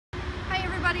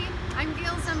everybody, I'm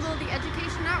Gail Zembel, the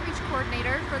Education Outreach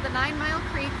Coordinator for the 9 Mile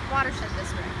Creek Watershed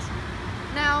District.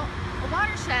 Now, a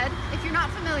watershed, if you're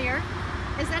not familiar,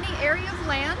 is any area of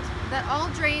land that all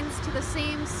drains to the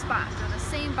same spot or the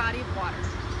same body of water.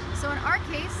 So in our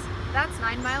case, that's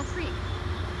 9 Mile Creek.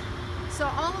 So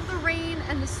all of the rain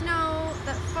and the snow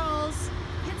that falls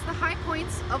hits the high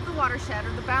points of the watershed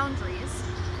or the boundaries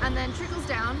and then trickles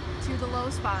down to the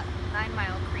low spot, 9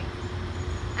 Mile Creek.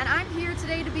 And I'm here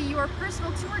today to be your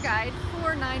personal tour guide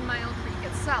for 9 Mile Creek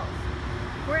itself.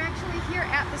 We're actually here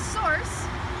at the source,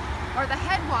 or the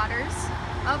headwaters,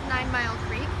 of 9 Mile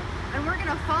Creek, and we're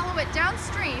going to follow it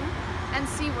downstream and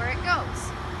see where it goes.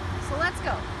 So let's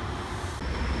go.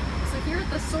 So here at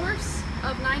the source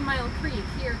of 9 Mile Creek,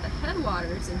 here at the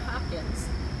headwaters in Hopkins,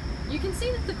 you can see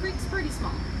that the creek's pretty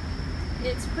small.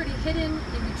 It's pretty hidden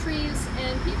in the trees,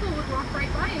 and people would walk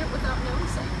right by it without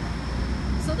noticing.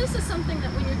 So this is something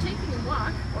that when you're taking a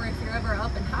walk, or if you're ever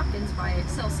up in Hopkins by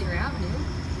Excelsior Avenue,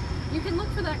 you can look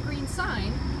for that green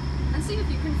sign and see if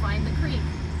you can find the creek.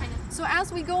 So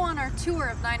as we go on our tour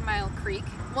of 9 Mile Creek,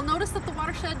 we'll notice that the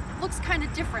watershed looks kind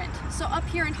of different. So up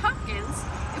here in Hopkins,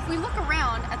 if we look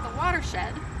around at the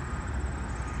watershed,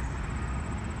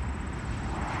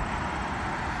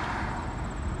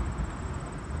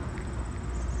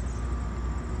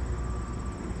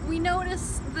 we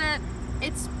notice that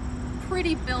it's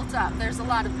pretty built up. There's a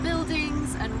lot of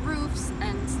buildings and roofs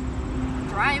and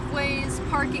driveways,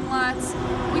 parking lots.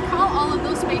 We call all of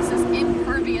those spaces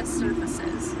impervious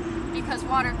surfaces because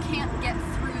water can't get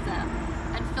through them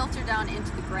and filter down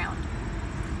into the ground.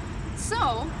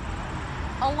 So,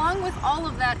 along with all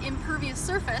of that impervious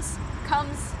surface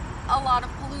comes a lot of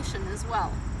pollution as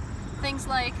well. Things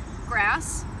like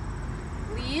grass,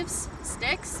 leaves,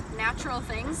 sticks, natural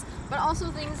things, but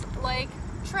also things like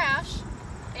trash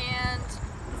and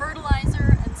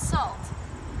fertilizer and salt.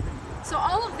 So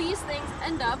all of these things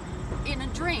end up in a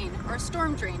drain or a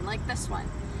storm drain like this one.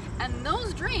 And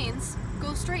those drains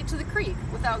go straight to the creek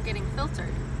without getting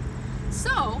filtered.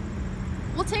 So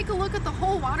we'll take a look at the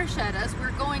whole watershed as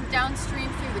we're going downstream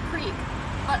through the creek.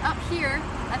 But up here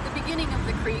at the beginning of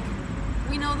the creek,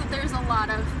 we know that there's a lot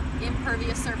of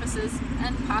impervious surfaces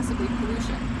and possibly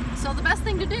pollution. So the best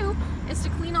thing to do is to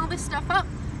clean all this stuff up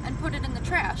and put it in the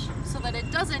trash so that it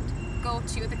doesn't go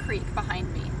to the creek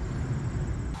behind me.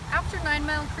 After 9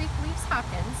 Mile Creek leaves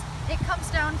Hopkins, it comes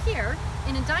down here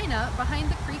in Edina behind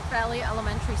the Creek Valley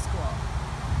Elementary School.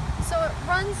 So it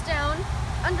runs down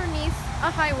underneath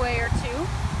a highway or two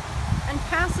and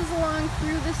passes along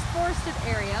through this forested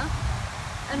area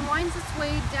and winds its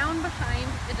way down behind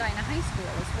Edina High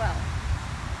School as well.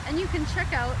 And you can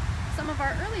check out some of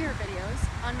our earlier videos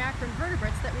on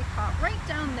macroinvertebrates that we caught right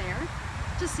down there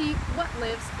to see what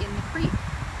lives in the creek.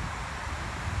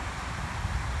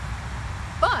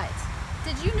 But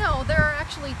did you know there are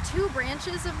actually two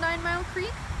branches of 9 Mile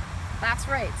Creek? That's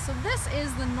right, so this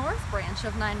is the north branch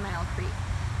of 9 Mile Creek.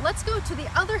 Let's go to the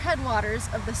other headwaters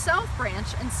of the south branch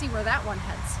and see where that one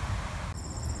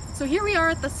heads. So here we are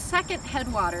at the second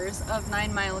headwaters of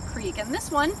 9 Mile Creek, and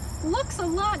this one looks a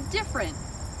lot different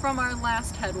from our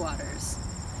last headwaters.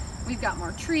 We've got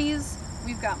more trees,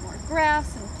 we've got more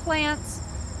grass and plants,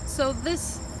 so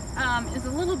this is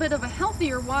a little bit of a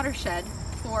healthier watershed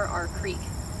for our creek.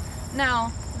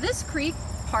 Now, this creek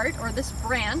part, or this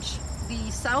branch, the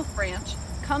south branch,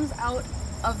 comes out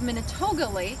of Minnetonka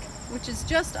Lake, which is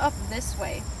just up this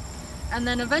way. And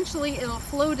then eventually it'll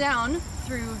flow down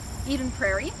through Edina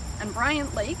Prairie and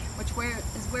Bryant Lake, which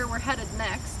is where we're headed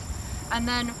next. And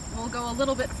then we'll go a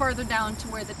little bit farther down to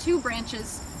where the two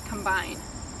branches combine.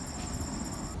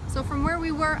 So from where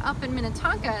we were up in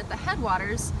Minnetonka at the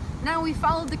headwaters, now we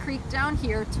followed the creek down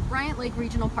here to Bryant Lake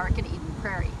Regional Park in Edina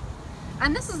Prairie.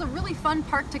 And this is a really fun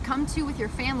park to come to with your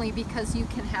family because you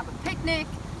can have a picnic,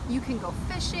 you can go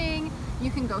fishing,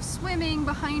 you can go swimming.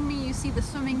 Behind me you see the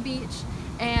swimming beach,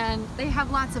 and they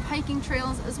have lots of hiking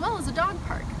trails as well as a dog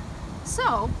park.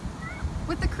 So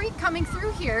with the creek coming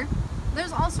through here,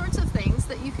 there's all sorts of things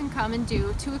that you can come and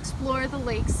do to explore the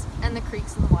lakes and the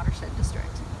creeks in the Watershed District.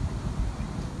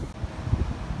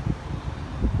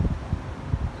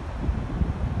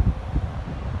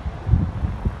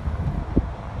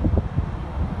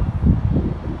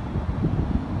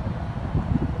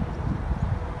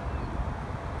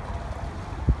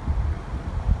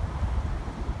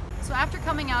 So after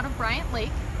coming out of Bryant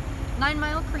Lake, 9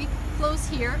 Mile Creek flows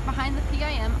here behind the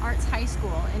PIM Arts High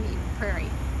School in Edina Prairie.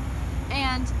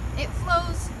 And it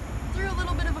flows through a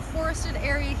little bit of a forested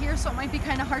area here, so it might be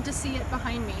kind of hard to see it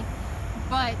behind me.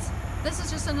 But this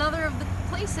is just another of the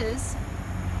places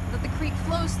that the creek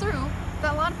flows through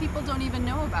that a lot of people don't even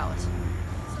know about.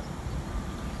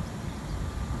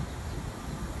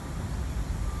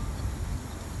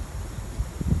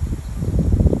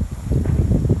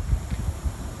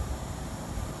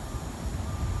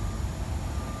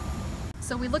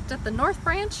 So we looked at the north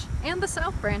branch and the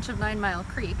south branch of 9 Mile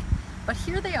Creek, but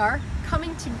here they are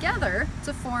coming together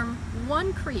to form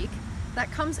one creek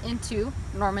that comes into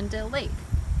Normandale Lake.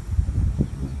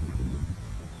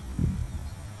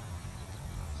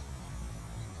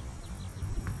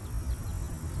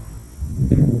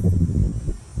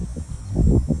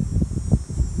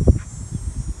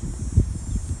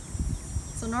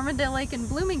 So Normandale Lake in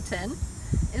Bloomington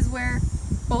is where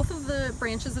both of the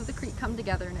branches of the creek come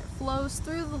together, and it flows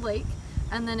through the lake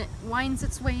and then it winds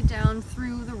its way down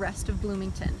through the rest of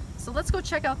Bloomington. So let's go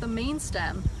check out the main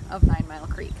stem of 9 Mile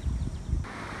Creek.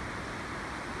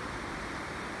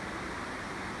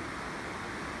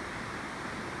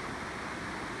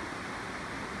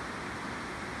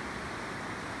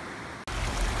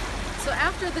 So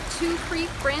after the two creek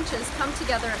branches come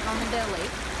together at Normandale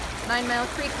Lake, 9 Mile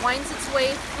Creek winds its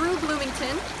way through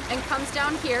Bloomington and comes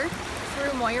down here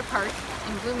through Moyer Park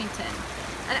in Bloomington.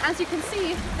 And as you can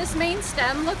see, this main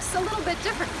stem looks a little bit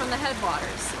different from the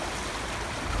headwaters.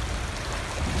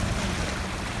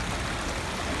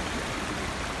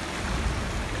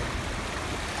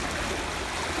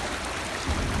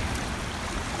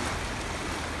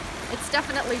 It's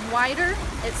definitely wider,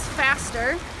 it's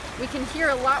faster, we can hear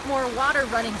a lot more water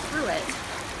running through it,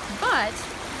 but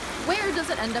where does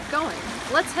it end up going?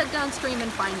 Let's head downstream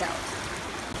and find out.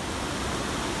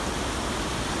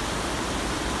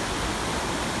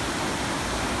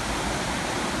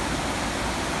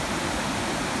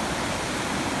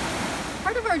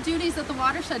 Part of our duties at the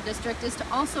Watershed District is to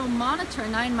also monitor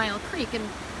 9 Mile Creek and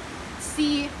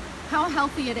see how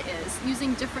healthy it is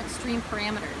using different stream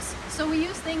parameters. So we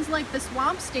use things like the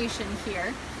swamp station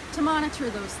here to monitor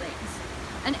those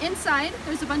things. And inside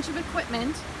there's a bunch of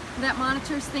equipment that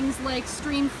monitors things like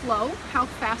stream flow, how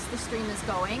fast the stream is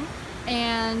going,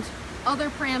 and other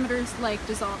parameters like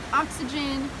dissolved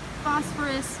oxygen,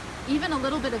 phosphorus, even a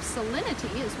little bit of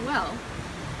salinity as well.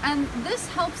 And this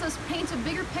helps us paint a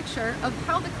bigger picture of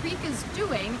how the creek is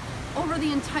doing over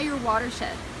the entire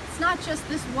watershed. It's not just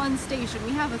this one station,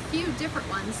 we have a few different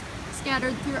ones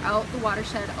scattered throughout the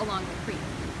watershed along the creek.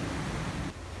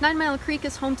 9 Mile Creek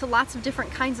is home to lots of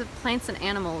different kinds of plants and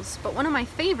animals, but one of my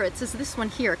favorites is this one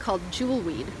here called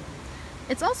jewelweed.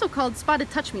 It's also called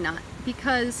spotted touch-me-not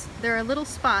because there are little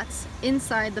spots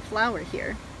inside the flower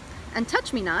here. And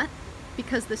touch-me-not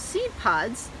because the seed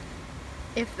pods,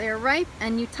 if they're ripe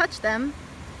and you touch them,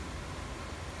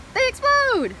 they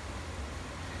explode!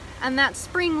 And that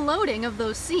spring loading of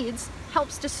those seeds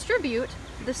helps distribute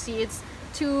the seeds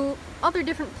to other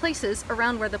different places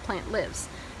around where the plant lives.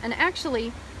 And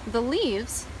actually, the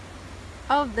leaves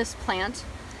of this plant,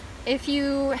 if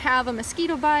you have a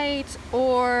mosquito bite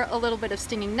or a little bit of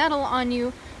stinging nettle on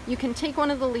you, you can take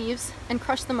one of the leaves and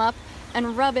crush them up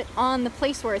and rub it on the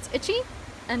place where it's itchy,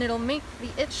 and it'll make the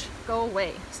itch go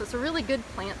away. So it's a really good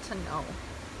plant to know.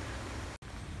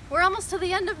 We're almost to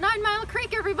the end of 9 Mile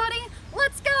Creek, everybody!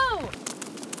 Let's go!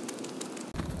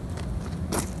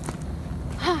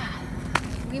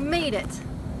 We made it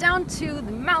down to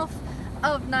the mouth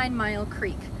of 9 Mile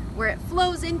Creek, where it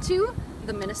flows into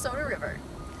the Minnesota River.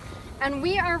 And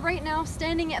we are right now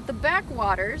standing at the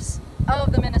backwaters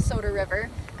of the Minnesota River,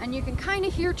 and you can kind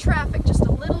of hear traffic just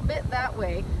a little bit that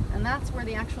way, and that's where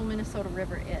the actual Minnesota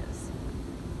River is.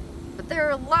 But there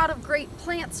are a lot of great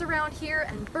plants around here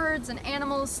and birds and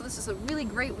animals, so this is a really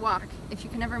great walk if you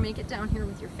can ever make it down here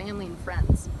with your family and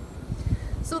friends.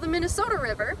 So the Minnesota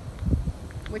River,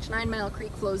 which 9 Mile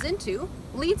Creek flows into,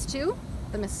 leads to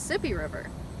the Mississippi River.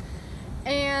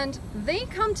 And they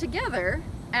come together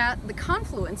at the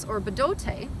confluence, or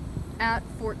Bedote, at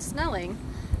Fort Snelling,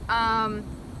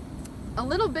 a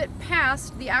little bit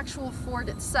past the actual fort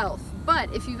itself.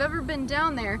 But if you've ever been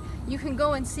down there, you can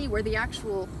go and see where the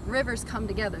actual rivers come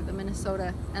together, the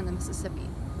Minnesota and the Mississippi.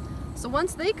 So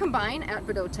once they combine at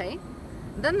Bedote,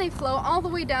 then they flow all the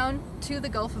way down to the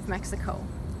Gulf of Mexico.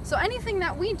 So anything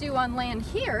that we do on land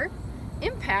here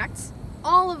impacts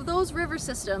all of those river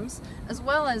systems as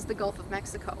well as the Gulf of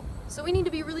Mexico. So we need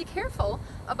to be really careful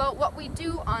about what we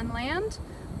do on land,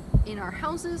 in our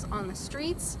houses, on the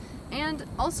streets, and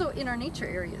also in our nature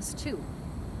areas too.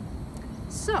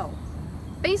 So,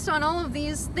 based on all of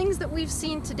these things that we've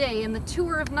seen today in the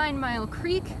tour of 9 Mile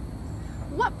Creek,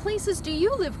 what places do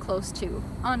you live close to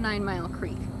on 9 Mile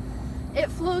Creek?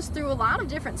 It flows through a lot of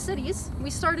different cities.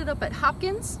 We started up at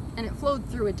Hopkins and it flowed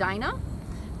through Edina.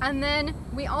 And then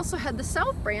we also had the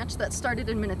south branch that started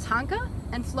in Minnetonka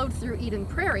and flowed through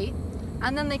Prairie.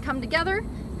 And then they come together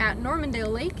at Normandale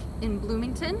Lake in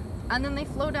Bloomington, and then they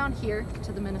flow down here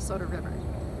to the Minnesota River.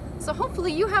 So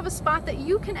hopefully you have a spot that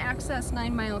you can access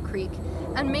 9 Mile Creek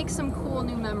and make some cool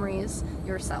new memories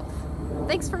yourself.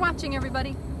 Thanks for watching,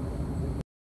 everybody.